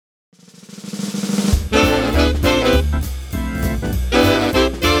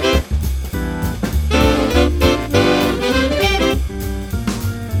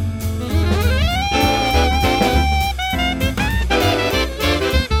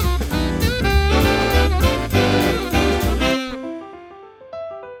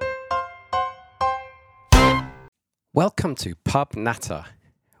Welcome to Pub Natter,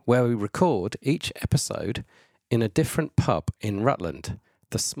 where we record each episode in a different pub in Rutland,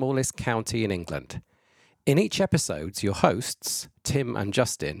 the smallest county in England. In each episode, your hosts, Tim and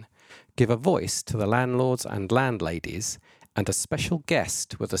Justin, give a voice to the landlords and landladies and a special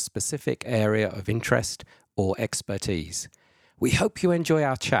guest with a specific area of interest or expertise. We hope you enjoy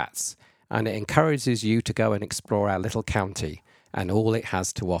our chats and it encourages you to go and explore our little county and all it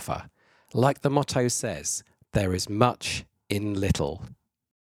has to offer. Like the motto says, there is much in little.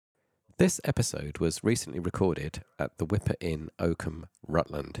 This episode was recently recorded at the Whipper Inn, Oakham,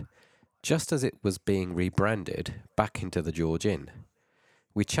 Rutland, just as it was being rebranded back into the George Inn.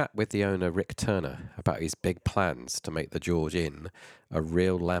 We chat with the owner Ryck Turner about his big plans to make the George Inn a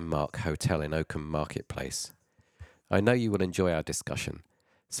real landmark hotel in Oakham Market Place. I know you will enjoy our discussion,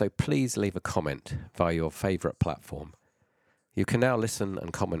 so please leave a comment via your favourite platform. You can now listen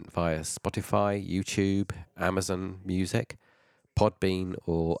and comment via Spotify, YouTube, Amazon Music, Podbean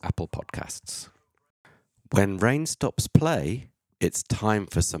or Apple Podcasts. When rain stops play, it's time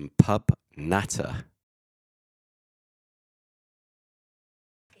for some pub natter.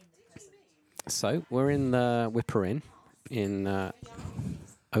 So we're in the Whipper Inn in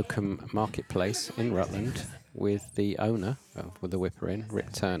Oakham Market Place in Rutland with the owner of the Whipper Inn,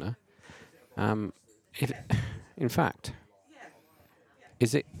 Ryck Turner. In fact,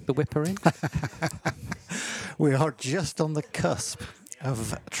 is it the Whipper Inn? We are just on the cusp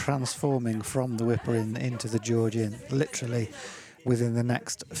of transforming from the Whipper Inn into the George Inn. Literally, within the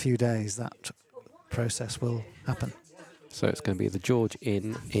next few days, that process will happen. So it's going to be the George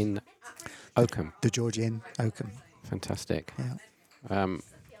Inn in Oakham. The George Inn, Oakham. Fantastic. Yeah.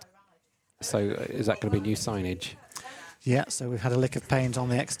 So is that going to be new signage? Yeah, so we've had a lick of paint on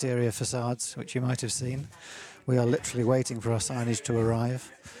the exterior facades, which you might have seen. We are literally waiting for our signage to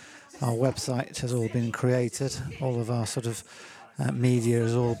arrive. Our website has all been created. All of our sort of media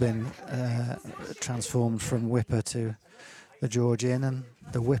has all been transformed from Whipper to the George Inn, and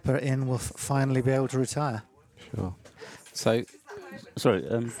the Whipper Inn will finally be able to retire. Sure. So, sorry,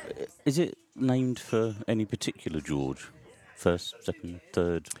 is it named for any particular George? First, second,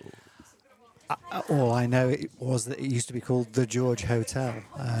 third? All I know was that it used to be called the George Hotel,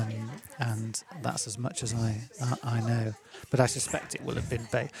 and that's as much as I know. But I suspect it will have been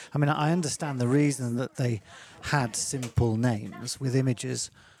based. I mean, I understand the reason that they had simple names with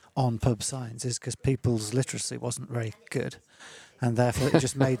images on pub signs is because people's literacy wasn't very good, and therefore it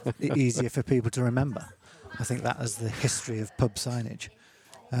just made it easier for people to remember. I think that is the history of pub signage.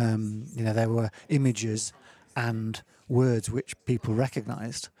 There were images and words which people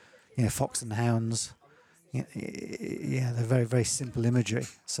recognised. Fox and hounds. They're very, very simple imagery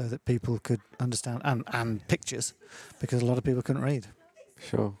so that people could understand, and pictures, because a lot of people couldn't read.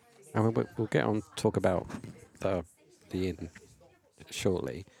 Sure. And we'll get on to talk about the inn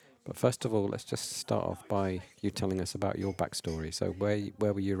shortly. But first of all, let's just start off by you telling us about your backstory. So where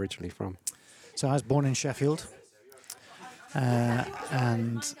were you originally from? So I was born in Sheffield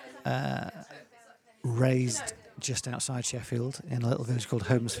and raised just outside Sheffield in a little village called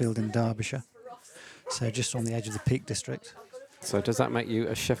Holmesfield in Derbyshire. So just on the edge of the Peak District. So does that make you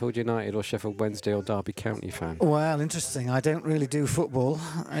a Sheffield United or Sheffield Wednesday or Derby County fan? Well, interesting. I don't really do football.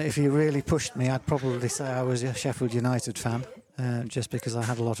 If you really pushed me, I'd probably say I was a Sheffield United fan, just because I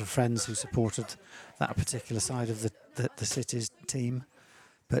had a lot of friends who supported that particular side of the city's team.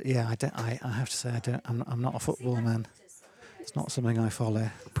 But yeah, I have to say I'm not a football man. It's not something I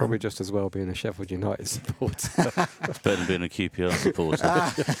follow. Probably just as well being a Sheffield United supporter. It's better than being a QPR supporter.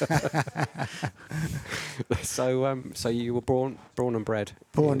 So you were born and bred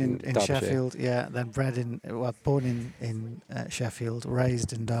in Sheffield, yeah. Then born in Sheffield,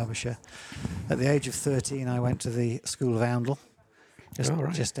 raised in Derbyshire. At the age of 13, I went to the School of Oundle,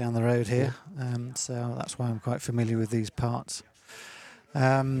 just down the road here. So that's why I'm quite familiar with these parts.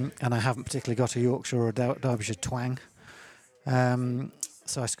 And I haven't particularly got a Yorkshire or a Derbyshire twang.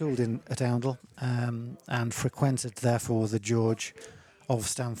 So I schooled at Oundle and frequented, therefore, the George of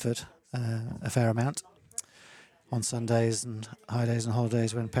Stamford a fair amount on Sundays and high days and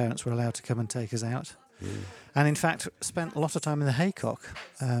holidays when parents were allowed to come and take us out. And in fact, spent a lot of time in the Haycock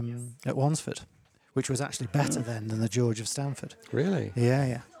at Wansford, which was actually better then than the George of Stamford. Really?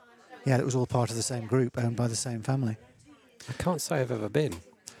 Yeah. It was all part of the same group, owned by the same family. I can't say I've ever been.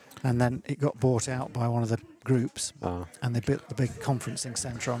 And then it got bought out by one of the groups, and they built the big conferencing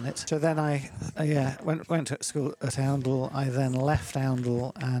centre on it. So then I went to school at Oundle. I then left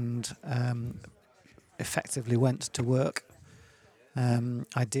Oundle and effectively went to work.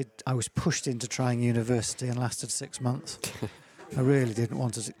 I was pushed into trying university and lasted 6 months. I really didn't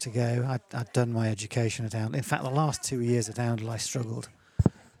want it to go. I'd done my education at Oundle. In fact, the last 2 years at Oundle, I struggled.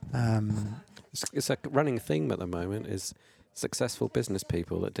 It's a running theme at the moment is successful business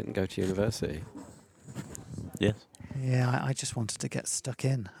people that didn't go to university. Yes. Yeah, I just wanted to get stuck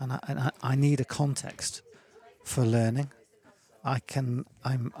in, and I need a context for learning.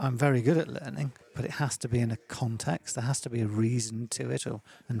 I'm very good at learning, but it has to be in a context. There has to be a reason to it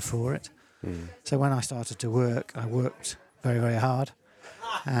and for it. So when I started to work, I worked very, very hard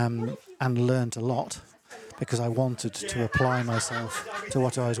and learnt a lot because I wanted to apply myself to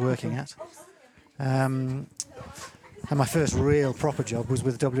what I was working at. And my first real proper job was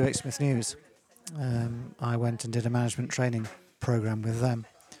with WH Smith News. I went and did a management training program with them,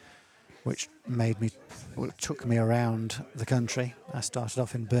 which took me around the country. I started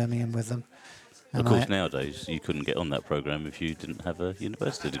off in Birmingham with them. Of course, nowadays you couldn't get on that program if you didn't have a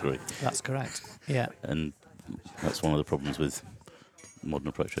university degree. That's correct. Yeah. And that's one of the problems with modern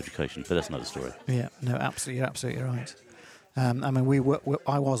approach to education. But that's another story. Yeah. No, absolutely. You're absolutely right. I mean,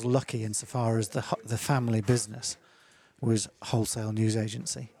 I was lucky insofar as the family business was wholesale news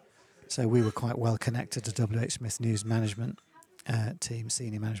agency, so we were quite well connected to WH Smith News management team,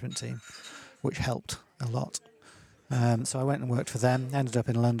 senior management team, which helped a lot. So I went and worked for them, ended up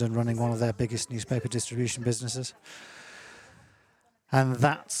in London running one of their biggest newspaper distribution businesses. And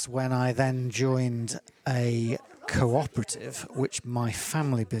that's when I then joined a cooperative, which my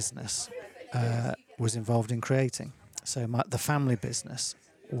family business was involved in creating. So the family business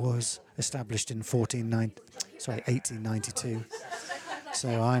was established in 1892.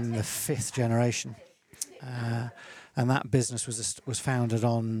 So I'm the fifth generation. And that business was founded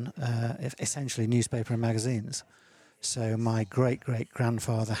on essentially newspaper and magazines. So my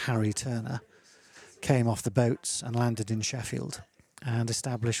great-great-grandfather, Ryck Turner, came off the boats and landed in Sheffield and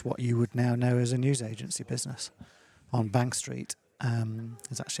established what you would now know as a news agency business on Bank Street.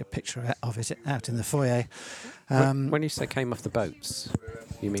 There's actually a picture of it out in the foyer. When you say came off the boats,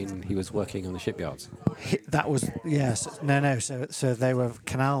 you mean he was working on the shipyards? That was, yes. No. So they were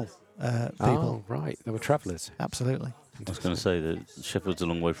canal people. Oh, right. They were travellers. Absolutely. I was going to say that Sheffield's a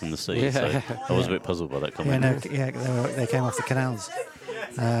long way from the sea, so I was a bit puzzled by that comment. They came off the canals,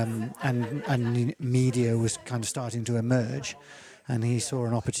 and media was kind of starting to emerge, and he saw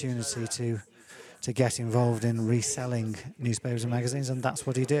an opportunity to get involved in reselling newspapers and magazines, and that's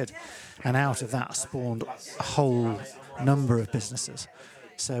what he did. And out of that spawned a whole number of businesses.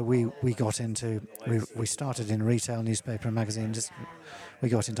 So we started in retail newspaper and magazines. We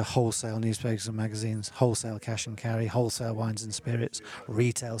got into wholesale newspapers and magazines, wholesale cash and carry, wholesale wines and spirits,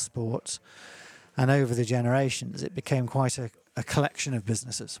 retail sports. And over the generations, it became quite a collection of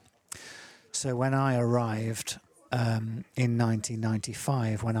businesses. So when I arrived in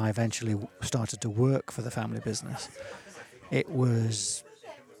 1995, when I eventually started to work for the family business, it was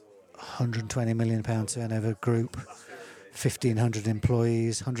 £120 million turnover group, 1,500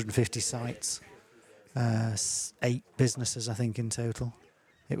 employees, 150 sites, 8 businesses, I think, in total.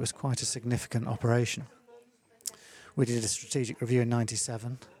 It was quite a significant operation. We did a strategic review in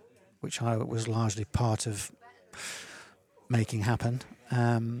 97, which I was largely part of making happen.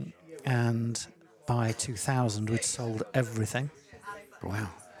 And by 2000, we'd sold everything. Wow.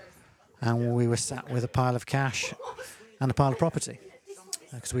 And we were sat with a pile of cash and a pile of property,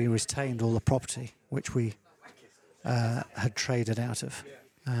 because we retained all the property which we had traded out of.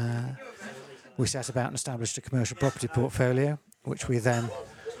 We set about and established a commercial property portfolio, which we then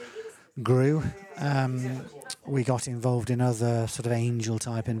grew. We got involved in other sort of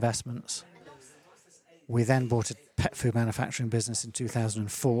angel-type investments. We then bought a pet food manufacturing business in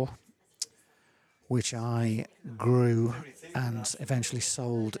 2004, which I grew and eventually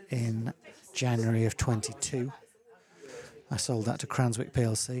sold in January of 22. I sold that to Cranswick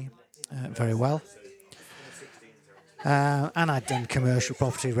PLC very well. And I'd done commercial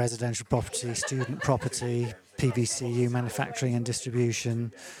property, residential property, student property, PVCU manufacturing and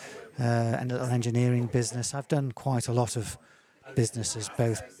distribution, and a little engineering business. I've done quite a lot of businesses,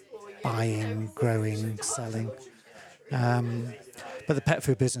 both buying, growing, selling. But the pet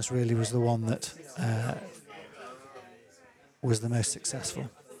food business really was the one that was the most successful.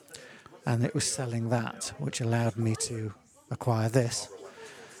 And it was selling that which allowed me to acquire this,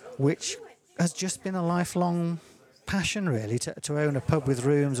 which has just been a lifelong passion, really. To own a pub with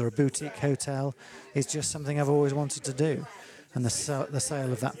rooms or a boutique hotel is just something I've always wanted to do. And the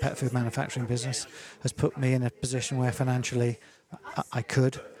sale of that pet food manufacturing business has put me in a position where financially I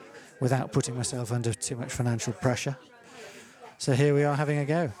could, without putting myself under too much financial pressure. So here we are having a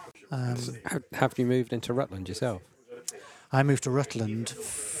go. Have you moved into Rutland yourself? I moved to Rutland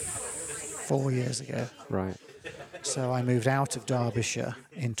 4 years ago. Right. So I moved out of Derbyshire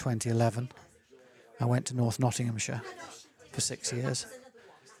in 2011. I went to North Nottinghamshire for 6 years,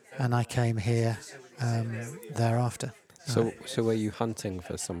 and I came here thereafter. So were you hunting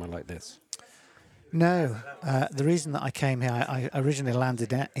for somewhere like this? No, the reason that I came here, I originally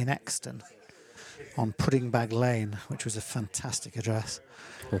landed in Exton on Puddingbag Lane, which was a fantastic address,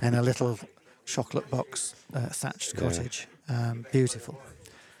 in a little chocolate box thatched cottage. Beautiful.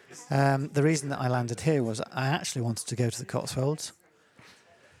 The reason that I landed here was I actually wanted to go to the Cotswolds,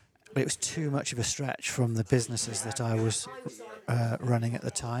 but it was too much of a stretch from the businesses that I was running at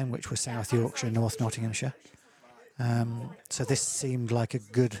the time, which were South Yorkshire and North Nottinghamshire. So this seemed like a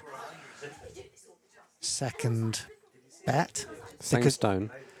good second bet. Same stone.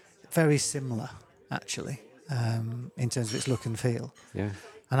 Very similar, actually, in terms of its look and feel. Yeah.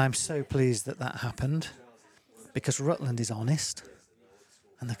 And I'm so pleased that happened, because Rutland is honest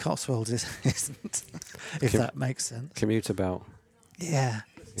and the Cotswolds isn't, if that makes sense. Commute about. Yeah,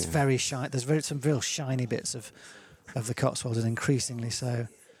 it's very shiny. There's some real shiny bits of the Cotswolds, and increasingly so.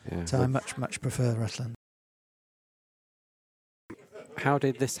 Yeah. So I much prefer Rutland. How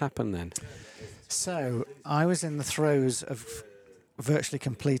did this happen then? So I was in the throes of virtually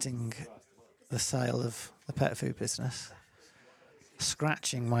completing the sale of the pet food business,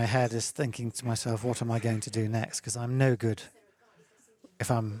 scratching my head as thinking to myself, what am I going to do next? Because I'm no good if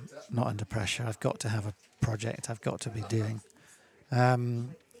I'm not under pressure. I've got to have a project I've got to be doing.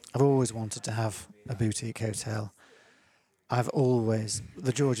 I've always wanted to have a boutique hotel.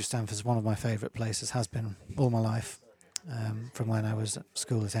 The George of Stamford is one of my favourite places, has been all my life, from when I was at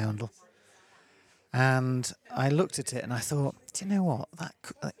school at Oundle. And I looked at it and I thought, do you know what? I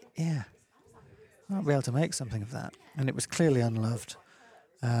might be able to make something of that. And it was clearly unloved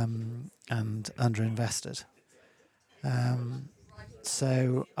and underinvested.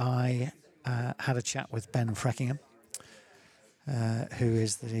 So I had a chat with Ben Freckingham, who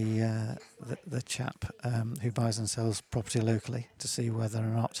is the chap who buys and sells property locally, to see whether or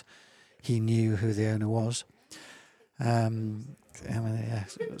not he knew who the owner was.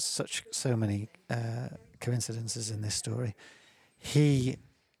 So many coincidences in this story. He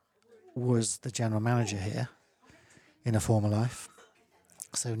was the general manager here in a former life,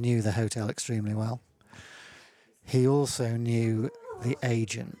 so knew the hotel extremely well. He also knew the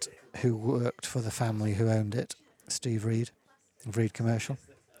agent who worked for the family who owned it, Steve Reed, of Reed Commercial.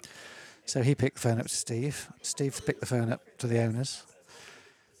 So he picked the phone up to Steve. Steve picked the phone up to the owners.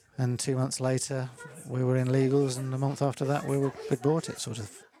 And 2 months later, we were in legals, and a month after that, we'd bought it, sort of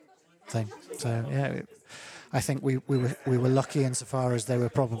thing. So yeah, I think we were lucky insofar as they were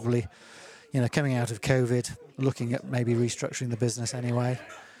probably, coming out of COVID, looking at maybe restructuring the business anyway.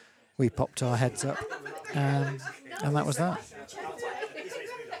 We popped our heads up, and that was that.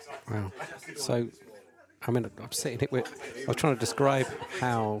 Wow. So, I'm sitting here I was trying to describe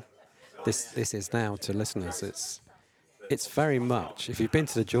how this is now to listeners. It's very much, if you've been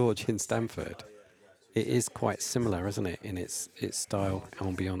to the George in Stamford, it is quite similar, isn't it, in its style,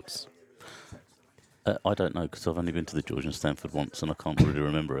 ambience? I don't know, because I've only been to the George in Stamford once and I can't really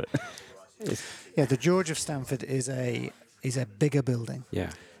remember it. Yeah, the George of Stamford is a bigger building.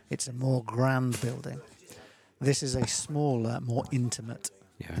 Yeah. It's a more grand building. This is a smaller, more intimate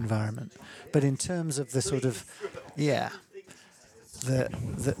environment. But in terms of the sort of, the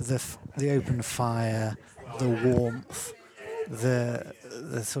open fire, the warmth, the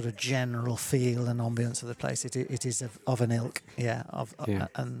sort of general feel and ambience of the place, it is of an ilk,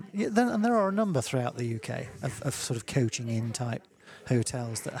 and there are a number throughout the UK of sort of coaching in type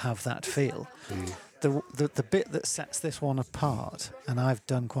hotels that have that feel. The bit that sets this one apart, and I've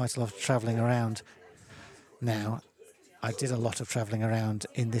done quite a lot of travelling around now. I did a lot of travelling around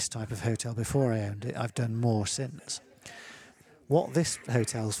in this type of hotel before I owned it. I've done more since. What this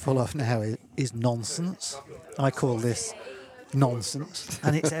hotel's full of now is nonsense. I call this nonsense,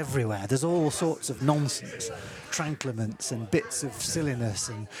 and it's everywhere. There's all sorts of nonsense, tranclements and bits of silliness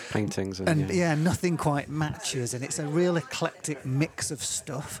and paintings and nothing quite matches, and it's a real eclectic mix of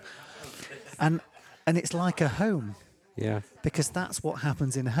stuff. And it's like a home. Yeah. Because that's what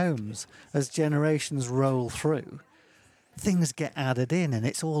happens in homes as generations roll through. Things get added in, and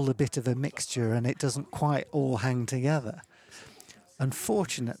it's all a bit of a mixture, and it doesn't quite all hang together.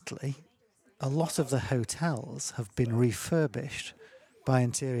 Unfortunately, a lot of the hotels have been refurbished by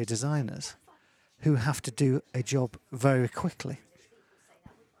interior designers who have to do a job very quickly.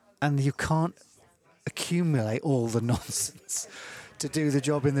 And you can't accumulate all the nonsense to do the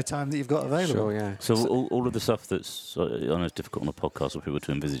job in the time that you've got available. Sure, yeah. So all of the stuff that's, I know it's difficult on a podcast for people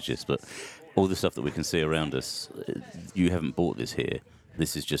to envisage this, but all the stuff that we can see around us, you haven't bought this here.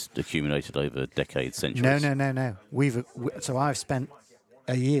 This is just accumulated over decades, centuries. No. So I've spent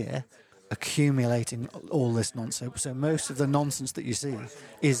a year accumulating all this nonsense. So most of the nonsense that you see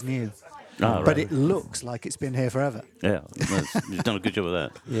is new. Right. But it looks like it's been here forever. Yeah, you've done a good job of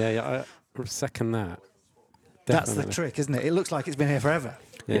that. Yeah, I second that. That's the Definitely. trick, isn't it? It looks like it's been here forever.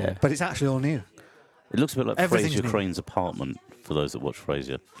 Yeah. But it's actually all new. It looks a bit like Everything's Fraser new. Crane's apartment, for those that watch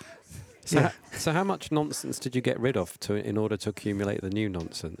Frasier. So how much nonsense did you get rid of in order to accumulate the new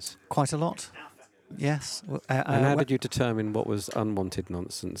nonsense? Quite a lot. Yes. And how did you determine what was unwanted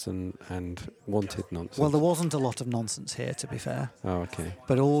nonsense and wanted nonsense? Well, there wasn't a lot of nonsense here, to be fair. Oh, okay.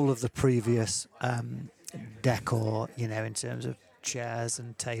 But all of the previous decor, in terms of chairs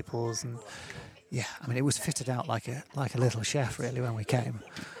and tables, and I mean, it was fitted out like a little chef, really, when we came.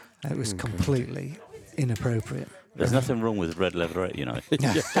 It was completely inappropriate. There's nothing wrong with red leatherette,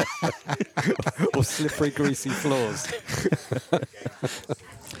 Or slippery, greasy floors.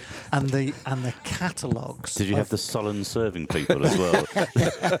 And the catalogues. Did you have the sullen serving people as well?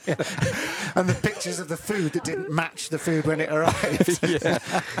 And the pictures of the food that didn't match the food when it arrived.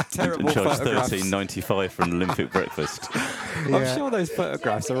 Terrible And charge photographs. $13.95 for an Olympic breakfast. I'm sure those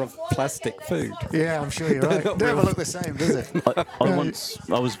photographs are of plastic food. Yeah, I'm sure you're right. not Never real. look the same, does it?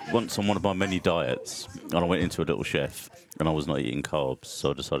 I was once on one of my many diets, and I went into a little chef, and I was not eating carbs, so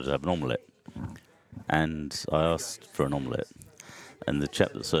I decided to have an omelette. And I asked for an omelette, and the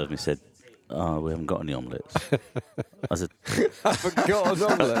chap that served me said, "Oh, we haven't got any omelettes." I said, I forgot an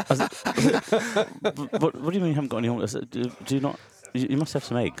omelette. what do you mean you haven't got any omelettes? I said, do you not? You must have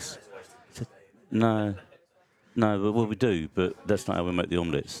some eggs. He said, No, well, we do, but that's not how we make the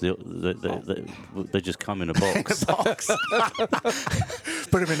omelettes. They just come in a box.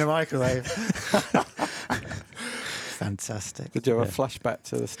 Put them in the microwave. Fantastic. Did you have a flashback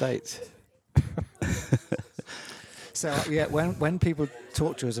to the States? So when people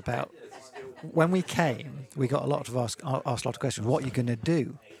talk to us about when we came, we got a lot of asked a lot of questions. What are you going to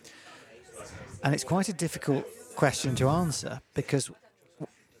do? And it's quite a difficult question to answer because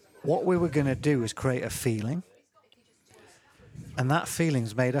what we were going to do is create a feeling, and that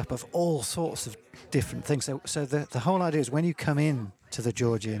feeling's made up of all sorts of different things. So the whole idea is when you come in to the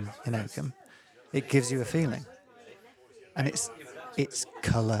George Inn in Oakham, it gives you a feeling, and it's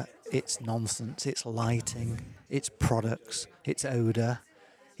colour, it's nonsense, it's lighting, it's products, it's odour,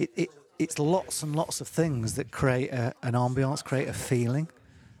 it's lots and lots of things that create an ambience, create a feeling,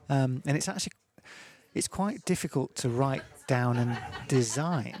 and it's quite difficult to write down and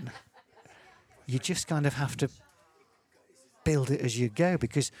design. You just kind of have to build it as you go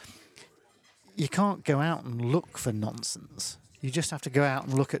because you can't go out and look for nonsense. You just have to go out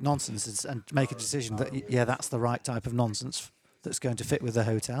and look at nonsense and make a decision that that's the right type of nonsense that's going to fit with the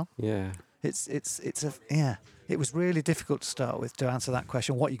hotel. Yeah. It was really difficult to start with to answer that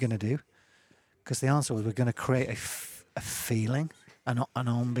question. What are you going to do? Because the answer was we're going to create a feeling, an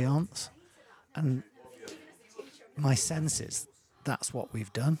ambience, and my sense is that's what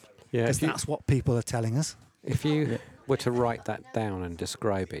we've done. Yeah. Because that's what people are telling us. If you were to write that down and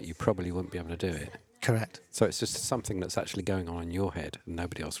describe it, you probably wouldn't be able to do it. Correct. So it's just something that's actually going on in your head and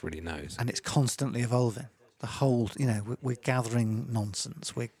nobody else really knows. And it's constantly evolving. The whole, we're gathering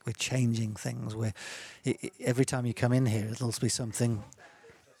nonsense. We're changing things. Every time you come in here, there'll be something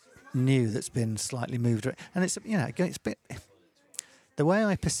new that's been slightly moved. And it's it's a bit. The way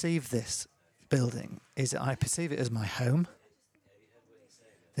I perceive this building is I perceive it as my home.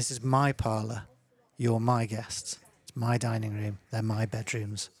 This is my parlour. You're my guests. It's my dining room. They're my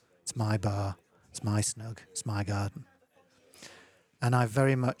bedrooms. It's my bar. It's my snug. It's my garden. And I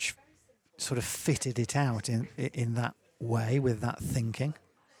very much sort of fitted it out in that way with that thinking.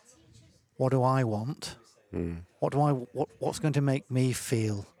 What do I want? What's going to make me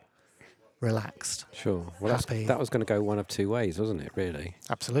feel relaxed? Sure. Well, happy. that was going to go one of two ways, wasn't it, really?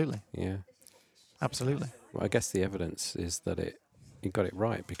 Absolutely. Yeah. Absolutely. Well, I guess the evidence is that you got it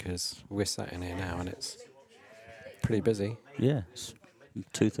right because we're sat in here now and it's pretty busy. Yeah, it's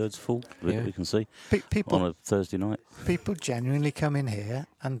 2/3 full, we can see, People on a Thursday night. People genuinely come in here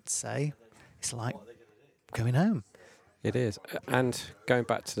and say, it's like going home. It is. And going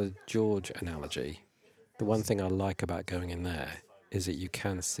back to the George analogy, the one thing I like about going in there is that you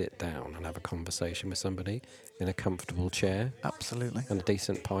can sit down and have a conversation with somebody in a comfortable chair. Absolutely. And a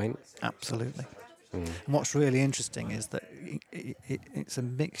decent pint. Absolutely. And what's really interesting is that it's a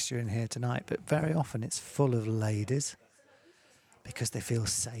mixture in here tonight, but very often it's full of ladies because they feel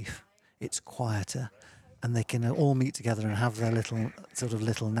safe. It's quieter. and they can all meet together and have their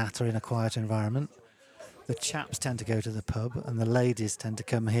little natter in a quiet environment. The chaps tend to go to the pub, and the ladies tend to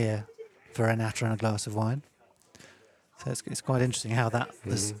come here for a natter and a glass of wine. So it's quite interesting how that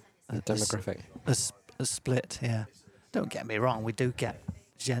Demographic. is split. Yeah, don't get me wrong, we do get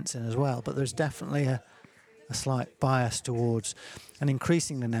gents in as well, but there's definitely a slight bias towards, and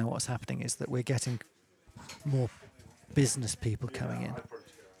increasingly now what's happening is that we're getting more business people coming in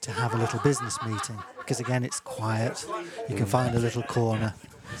to have a little business meeting, because again it's quiet, you can find a little corner,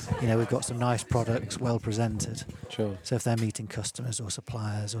 we've got some nice products, well presented. Sure. So if they're meeting customers or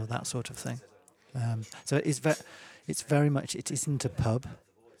suppliers or that sort of thing. So it's very much, it isn't a pub,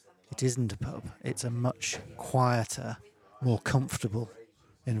 it's a much quieter, more comfortable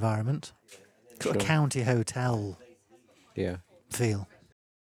environment. Got a county hotel feel.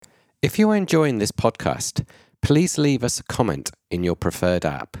 If you're enjoying this podcast, please leave us a comment in your preferred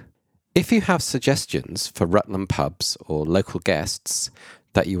app. If you have suggestions for Rutland pubs or local guests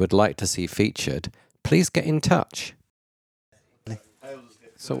that you would like to see featured, please get in touch.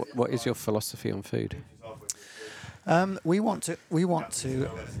 So what is your philosophy on food? We want to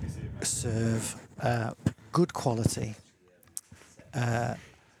serve good quality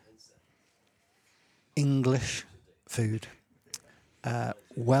English food,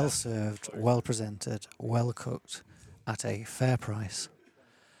 well served, well presented, well cooked, at a fair price,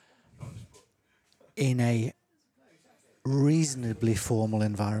 in a reasonably formal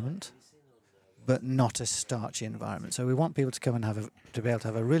environment, but not a starchy environment. So we want people to come and to be able to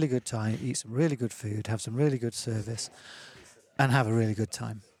have a really good time, eat some really good food, have some really good service, and have a really good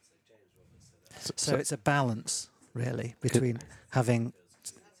time. So it's a balance, really, between having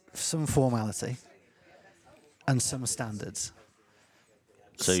some formality and some standards.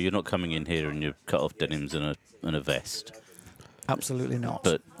 So you're not coming in here in your cut-off denims and a vest? Absolutely not.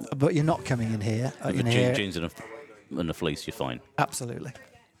 But you're not coming in here. Jeans and a fleece, you're fine. Absolutely.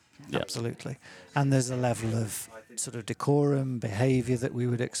 Yeah. Absolutely. And there's a level of sort of decorum, behaviour that we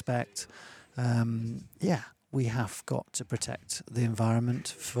would expect. We have got to protect the environment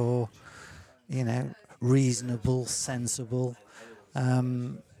for, reasonable, sensible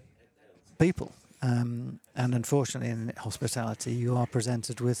people. And unfortunately, in hospitality, you are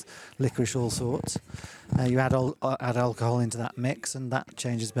presented with licorice all sorts. You add alcohol into that mix, and that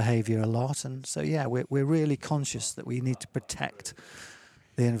changes behaviour a lot. And so, we're really conscious that we need to protect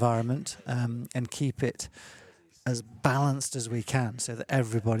the environment and keep it as balanced as we can, so that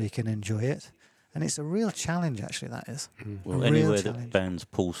everybody can enjoy it. And it's a real challenge, actually. That is. Well, anywhere that bans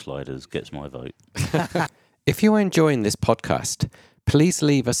pool sliders gets my vote. If you're enjoying this podcast, please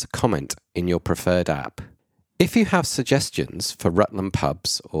leave us a comment in your preferred app. If you have suggestions for Rutland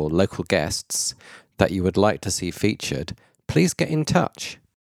pubs or local guests that you would like to see featured, please get in touch.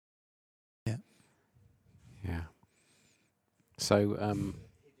 Yeah. So,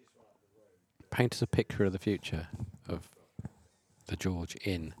 paint us a picture of the future of the George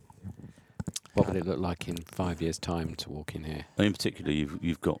Inn. What would it look like in 5 years' time to walk in here? In particular,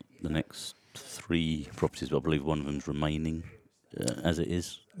 you've got the next 3 properties, but I believe one of them's remaining as it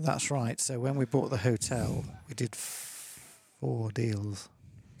is. That's right. So when we bought the hotel, we did 4 deals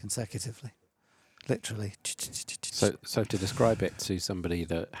consecutively, literally. So to describe it to somebody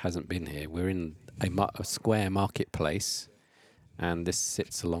that hasn't been here, we're in a square marketplace, and this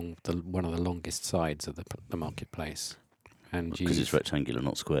sits along one of the longest sides of the marketplace. And because it's rectangular,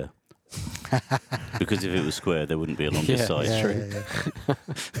 not square. Because if it was square, there wouldn't be a longer side.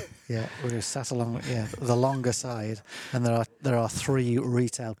 Yeah, we're sat along the longer side, and there are 3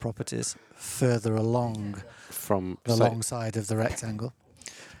 retail properties further along from the long side of the rectangle.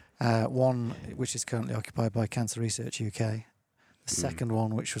 One which is currently occupied by Cancer Research UK, the second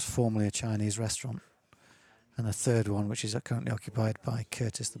one which was formerly a Chinese restaurant, and the third one which is currently occupied by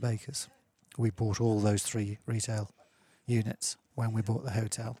Curtis the Bakers. We bought all those 3 retail units when we bought the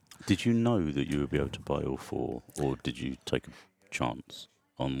hotel. Did you know that you would be able to buy all 4, or did you take a chance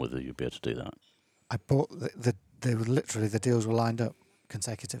on whether you'd be able to do that? I bought they were literally, the deals were lined up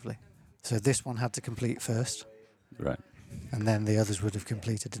consecutively. So this one had to complete first. Right. And then the others would have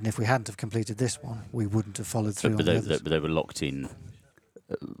completed. And if we hadn't have completed this one, we wouldn't have followed through on the others. But they were locked in.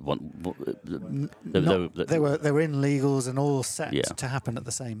 They were in legals and all set to happen at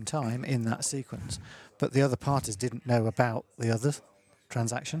the same time in that sequence. But the other parties didn't know about the other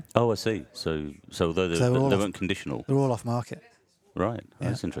transaction. Oh, I see. So although they weren't conditional. They're all off market. Right. Yeah.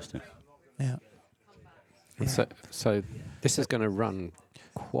 That's interesting. Yeah. So this is going to run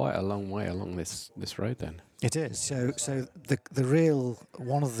quite a long way along this road then. It is. So the real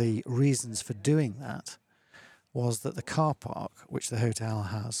one of the reasons for doing that was that the car park, which the hotel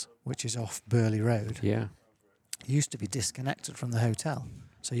has, which is off Burley Road, Yeah. used to be disconnected from the hotel.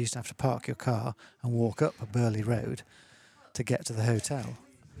 So you used to have to park your car and walk up a Burley Road to get to the hotel.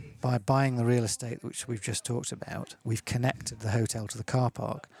 By buying the real estate, which we've just talked about, we've connected the hotel to the car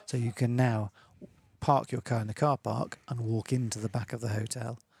park. So you can now park your car in the car park and walk into the back of the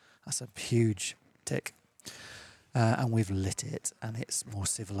hotel. That's a huge tick. And we've lit it, and it's more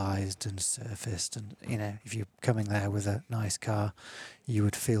civilised and surfaced. And, you know, if you're coming there with a nice car, you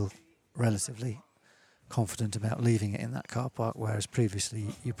would feel relatively confident about leaving it in that car park, whereas previously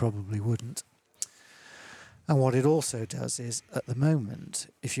you probably wouldn't. And what it also does is, at the moment,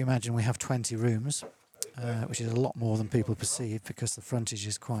 if you imagine we have 20 rooms, which is a lot more than people perceive because the frontage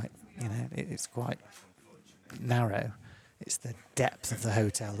is quite, you know, it's quite narrow. It's the depth of the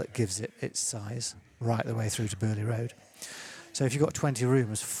hotel that gives it its size right the way through to Burley Road. So if you've got 20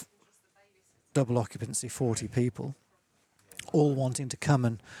 rooms, double occupancy, 40 people, all wanting to come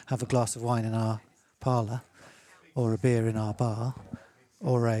and have a glass of wine in our parlour, or a beer in our bar,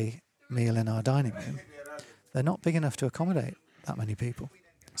 or a meal in our dining room, they're not big enough to accommodate that many people.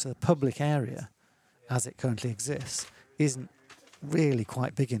 So the public area, as it currently exists, isn't really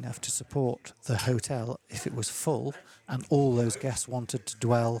quite big enough to support the hotel if it was full and all those guests wanted to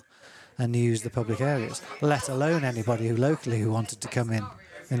dwell and use the public areas, let alone anybody who wanted to come in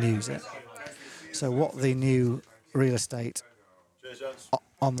and use it. So what the new real estate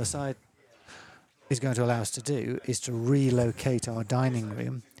on the side is going to allow us to do is to relocate our dining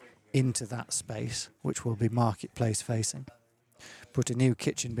room into that space, which will be marketplace facing, put a new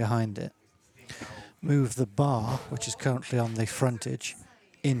kitchen behind it, move the bar, which is currently on the frontage,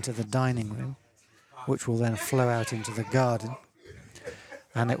 into the dining room, which will then flow out into the garden,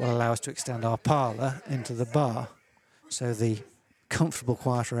 and it will allow us to extend our parlour into the bar. So the comfortable,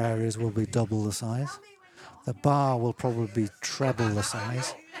 quieter areas will be double the size. The bar will probably be treble the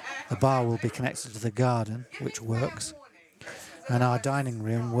size. The bar will be connected to the garden, which works. And our dining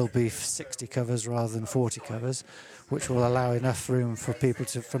room will be 60 covers rather than 40 covers, which will allow enough room for people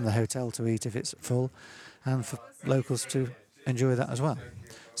from the hotel to eat if it's full, and for locals to enjoy that as well.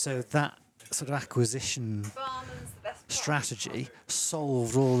 So that sort of acquisition strategy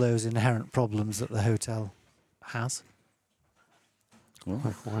solved all those inherent problems that the hotel has. Well,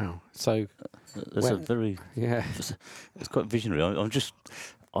 Oh, wow. So, that's a very yeah. it's quite visionary.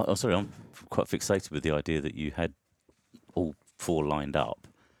 I'm sorry, I'm quite fixated with the idea that you had all four lined up,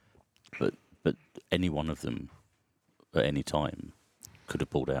 but any one of them at any time could have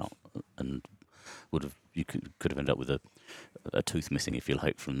pulled out and could have ended up with a tooth missing, if you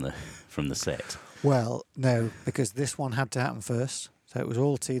like, from the set. Well, no, because this one had to happen first. So it was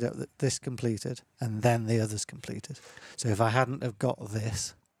all teed up that this completed and then the others completed. So if I hadn't have got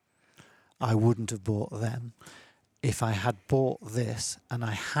this, I wouldn't have bought them. If I had bought this and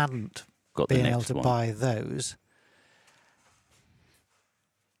I hadn't been able to buy those,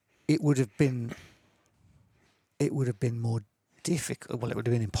 it would have been more difficult. Well, it would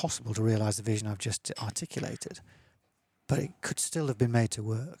have been impossible to realise the vision I've just articulated. But it could still have been made to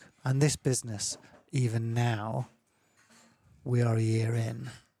work. And this business, even now, we are a year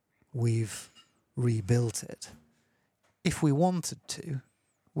in, we've rebuilt it. If we wanted to,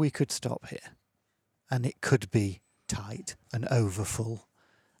 we could stop here. And it could be tight and overfull.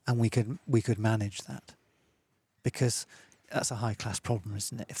 And we could manage that. Because that's a high-class problem,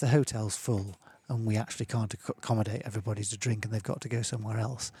 isn't it? If the hotel's full and we actually can't accommodate everybody to drink and they've got to go somewhere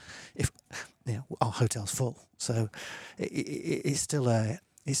else, our hotel's full. So it's still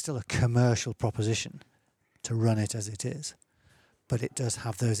a commercial proposition to run it as it is. But it does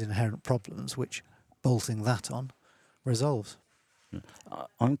have those inherent problems which bolting that on resolves.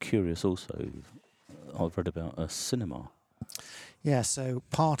 I'm curious also, I've read about a cinema. Yeah, so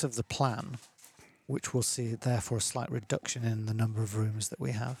part of the plan, which will see therefore a slight reduction in the number of rooms that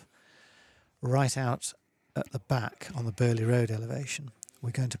we have, right out at the back on the Burley Road elevation,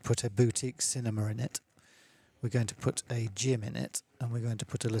 we're going to put a boutique cinema in it, we're going to put a gym in it, and we're going to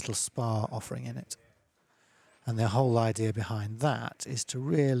put a little spa offering in it. And the whole idea behind that is to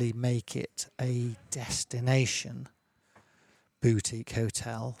really make it a destination boutique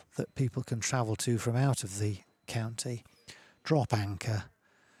hotel that people can travel to from out of the county, drop anchor,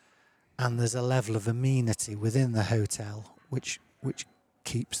 and there's a level of amenity within the hotel which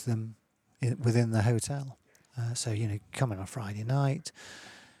keeps them within the hotel. So, come in on a Friday night,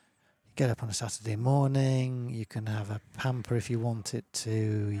 get up on a Saturday morning, you can have a pamper if you wanted to,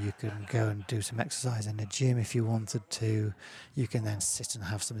 you can go and do some exercise in the gym if you wanted to, you can then sit and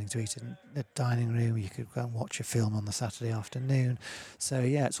have something to eat in the dining room, you could go and watch a film on the Saturday afternoon. So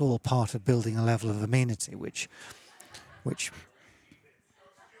yeah, it's all part of building a level of amenity which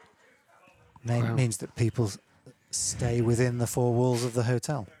Wow. means that people stay within the four walls of the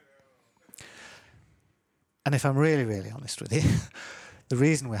hotel. And if I'm really, really honest with you, the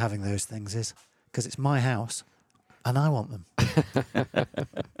reason we're having those things is because it's my house and I want them.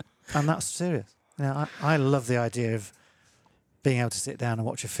 And that's serious. You know, I love the idea of being able to sit down and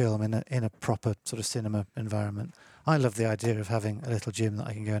watch a film in a proper sort of cinema environment. I love the idea of having a little gym that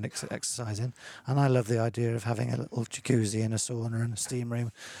I can go and exercise in. And I love the idea of having a little jacuzzi and a sauna and a steam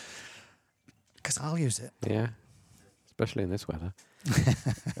room. Because I'll use it. Yeah, especially in this weather.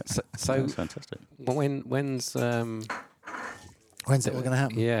 so That's fantastic. when's When's it all going to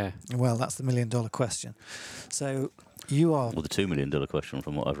happen? Yeah. Well, that's the $1 million question. So you are... Well, the $2 million question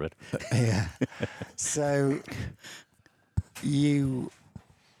from what I've read. Yeah. So you...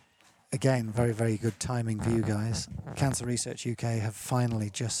 Again, very, very good timing for you guys. Cancer Research UK have finally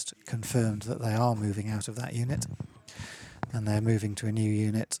just confirmed that they are moving out of that unit. And they're moving to a new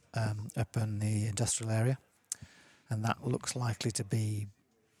unit up in the industrial area. And that looks likely to be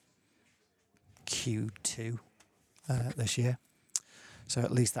Q2 this year. So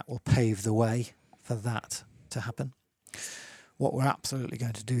at least that will pave the way for that to happen. What we're absolutely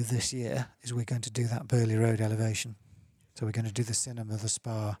going to do this year is we're going to do that Burley Road elevation. So we're going to do the cinema, the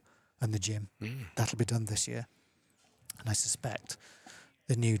spa and the gym. That'll be done this year. And I suspect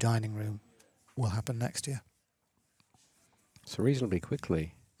the new dining room will happen next year. So reasonably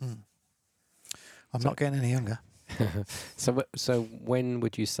quickly. I'm not getting any younger. So when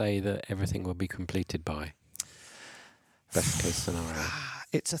would you say that everything will be completed by? Best case scenario.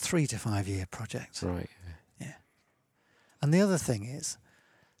 It's a 3 to 5 year project. Right. Yeah. And the other thing is,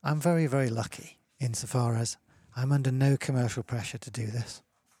 I'm very, very lucky insofar as I'm under no commercial pressure to do this.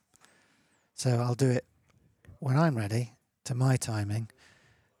 So I'll do it when I'm ready, to my timing.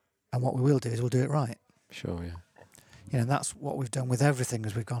 And what we will do is we'll do it right. Sure, yeah. You know, that's what we've done with everything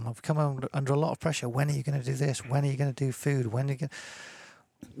as we've gone. We've come under a lot of pressure. When are you going to do this? When are you going to do food? When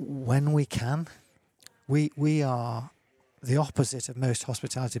we can. We are the opposite of most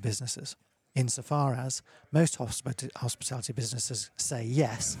hospitality businesses, insofar as most hospitality businesses say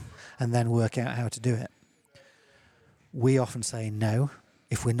yes and then work out how to do it. We often say no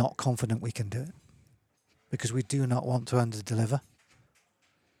if we're not confident we can do it, because we do not want to under-deliver.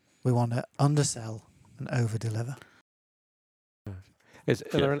 We want to undersell and over-deliver.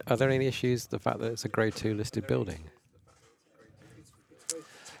 Are there any issues, the fact that it's a Grade 2 listed building?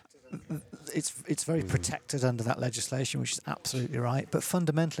 It's very protected under that legislation, which is absolutely right. But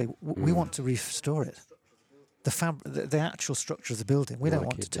fundamentally, we want to restore it. The actual structure of the building, we don't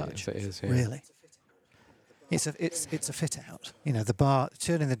want to touch. It is, yeah. Really, it's a fit out. You know, the bar,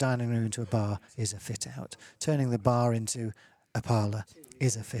 turning the dining room into a bar is a fit out. Turning the bar into a parlour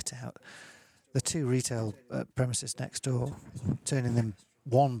is a fit out. The two retail premises next door, turning them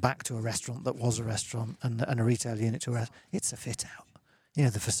one back to a restaurant that was a restaurant and a retail unit to a restaurant, it's a fit out. You know,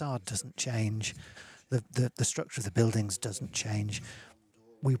 the facade doesn't change, the structure of the buildings doesn't change.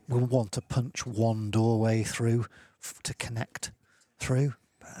 We want to punch one doorway through to connect through,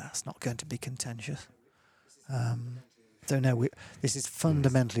 but that's not going to be contentious. So no, this is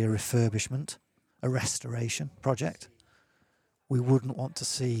fundamentally a refurbishment, a restoration project. We wouldn't want to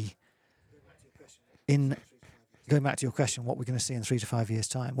see, going back to your question, what we're going to see in 3 to 5 years'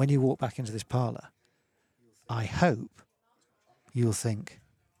 time, when you walk back into this parlour, I hope you'll think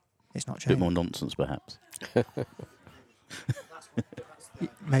it's not A bit changing. more nonsense, perhaps.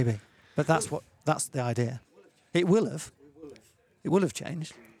 Maybe, but that's the idea. It will have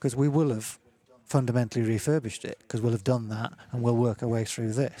changed because we will have fundamentally refurbished it, because we'll have done that and we'll work our way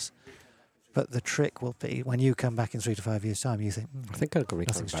through this. But the trick will be when you come back in 3 to 5 years' time, you think, I think I'll be coming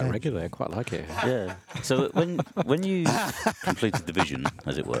nothing's back changed. regularly. I quite like it. Yeah. So when you completed the vision,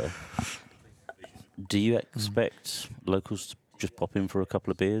 as it were, do you expect locals to just pop in for a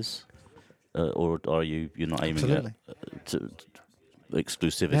couple of beers, or are you're not aiming Absolutely. at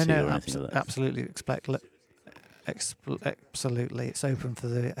exclusivity or anything like that? Absolutely absolutely. It's open for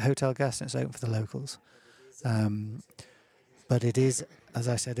the hotel guests and it's open for the locals. But it is, as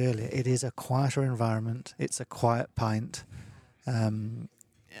I said earlier, it is a quieter environment. It's a quiet pint.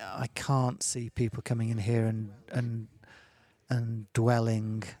 I can't see people coming in here and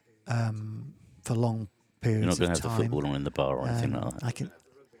dwelling for long periods You're not going of to have time. the football on in the bar or anything like that. I can.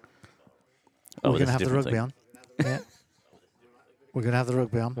 Oh, We're going to that's have a the different rugby thing. on. Yeah. We're going to have the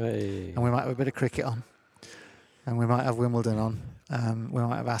rugby on, Hey. and we might have a bit of cricket on, and we might have Wimbledon on. We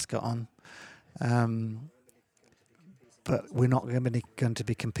might have Ascot on. But we're not going to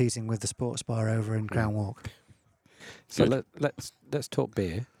be competing with the sports bar over in Crown Walk. So let's talk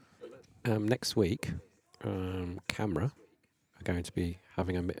beer. Next week, Camera are going to be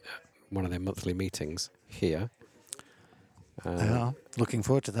having one of their monthly meetings here. They are. Looking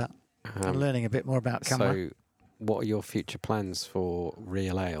forward to that. I'm learning a bit more about Camera. So, what are your future plans for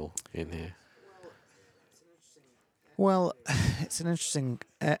real ale in here? Well, it's an interesting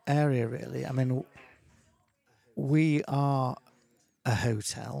area, really. I mean, we are a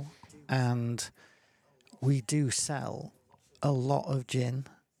hotel, and we do sell a lot of gin,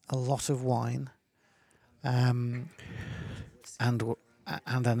 a lot of wine, and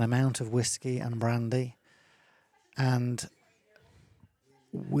an amount of whiskey and brandy, and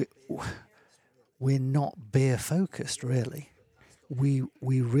we're not beer focused, really. We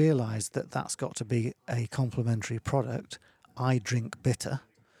realise that that's got to be a complementary product. I drink bitter,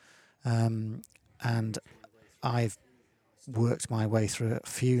 and I've worked my way through a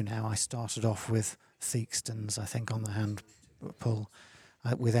few now. I started off with Theakston's, I think, on the hand pull.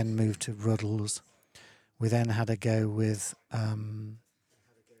 We then moved to Ruddles. We then had a go with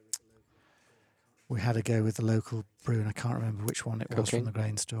the local brew, and I can't remember which one it was from the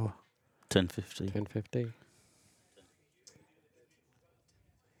grain store. 1050. 1050.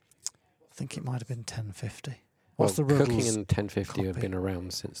 I think it might have been 1050. Well, What's the Ruddles? Cooking and 1050 have copy? been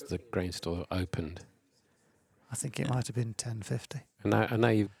around since the grain store opened. I think it might have been 1050. And now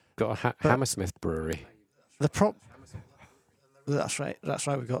you've got a Hammersmith brewery. That's right.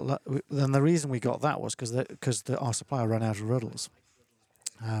 We got. Then the reason we got that was because our supplier ran out of Ruddles.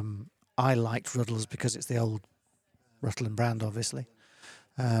 I liked Ruddles because it's the old Rutland brand, obviously.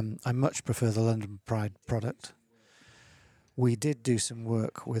 I much prefer the London Pride product. We did do some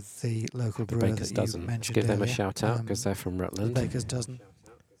work with the local brewer Baker's that Dozen. you mentioned Give them a earlier. shout out because they're from Rutland. Baker's Dozen.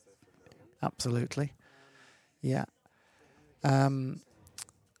 Absolutely. Yeah. But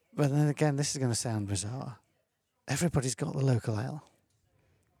then again, this is going to sound bizarre. Everybody's got the local ale.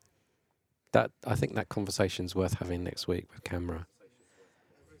 I think that conversation's worth having next week with Camera.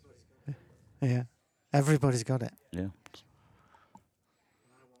 Yeah. Everybody's got it. Yeah.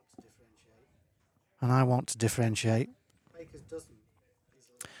 And I want to differentiate.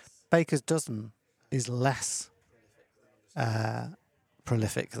 Baker's Dozen is less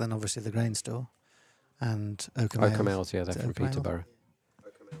prolific than obviously the grain store and Oakham Ales, yeah, they're from Oakham Ale. Peterborough.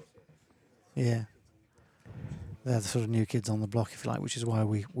 Yeah. They're the sort of new kids on the block, if you like, which is why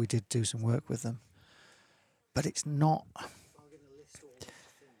we did do some work with them. But it's not...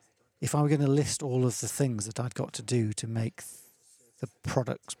 If I were going to list all of the things that I'd got to do to make the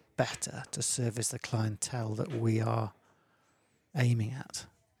products better, to service the clientele that we are aiming at,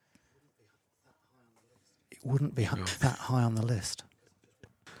 it wouldn't be that high on the list.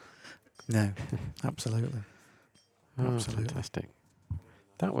 No, absolutely. Absolutely. Fantastic.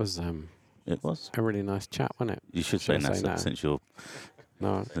 That was It was. a really nice chat, wasn't it? You should say I that since you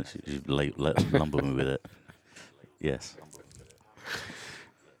lumber me with it. Yes.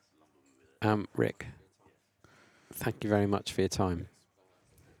 Ryck, thank you very much for your time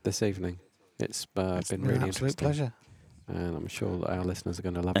this evening. It's been really an absolute interesting. pleasure. And I'm sure that our listeners are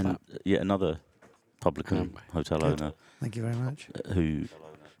going to love And that. yet another publican hotel good. owner Thank you very much. who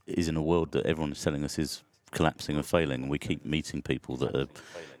is in a world that everyone is telling us is collapsing and failing, and we keep meeting people that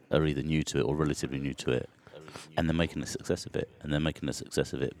are either new to it or relatively new to it, and they're making a success of it. And they're making a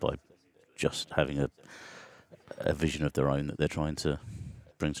success of it by just having a vision of their own that they're trying to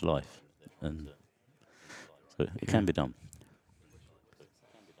bring to life. And so it can be done.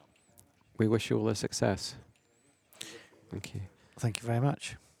 We wish you all the success. Thank you. Thank you very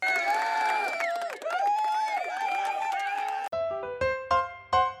much.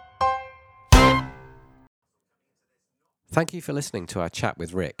 Thank you for listening to our chat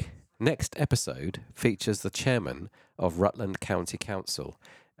with Ryck. Next episode features the chairman of Rutland County Council,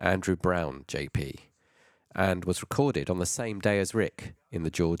 Andrew Brown, JP, and was recorded on the same day as Ryck in the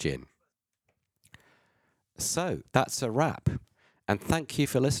George Inn. So that's a wrap, and thank you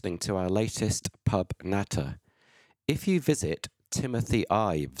for listening to our latest pub natter. If you visit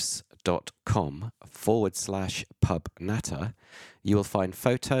timothyives.com/pub natter, you will find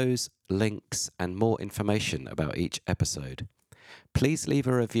photos, links, and more information about each episode. Please leave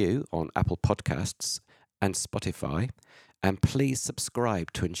a review on Apple Podcasts and Spotify, and please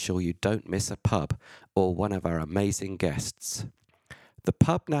subscribe to ensure you don't miss a pub or one of our amazing guests. The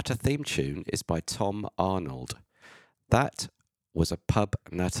Pub Natter theme tune is by Tom Arnold. That was a Pub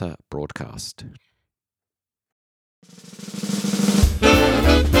Natter broadcast.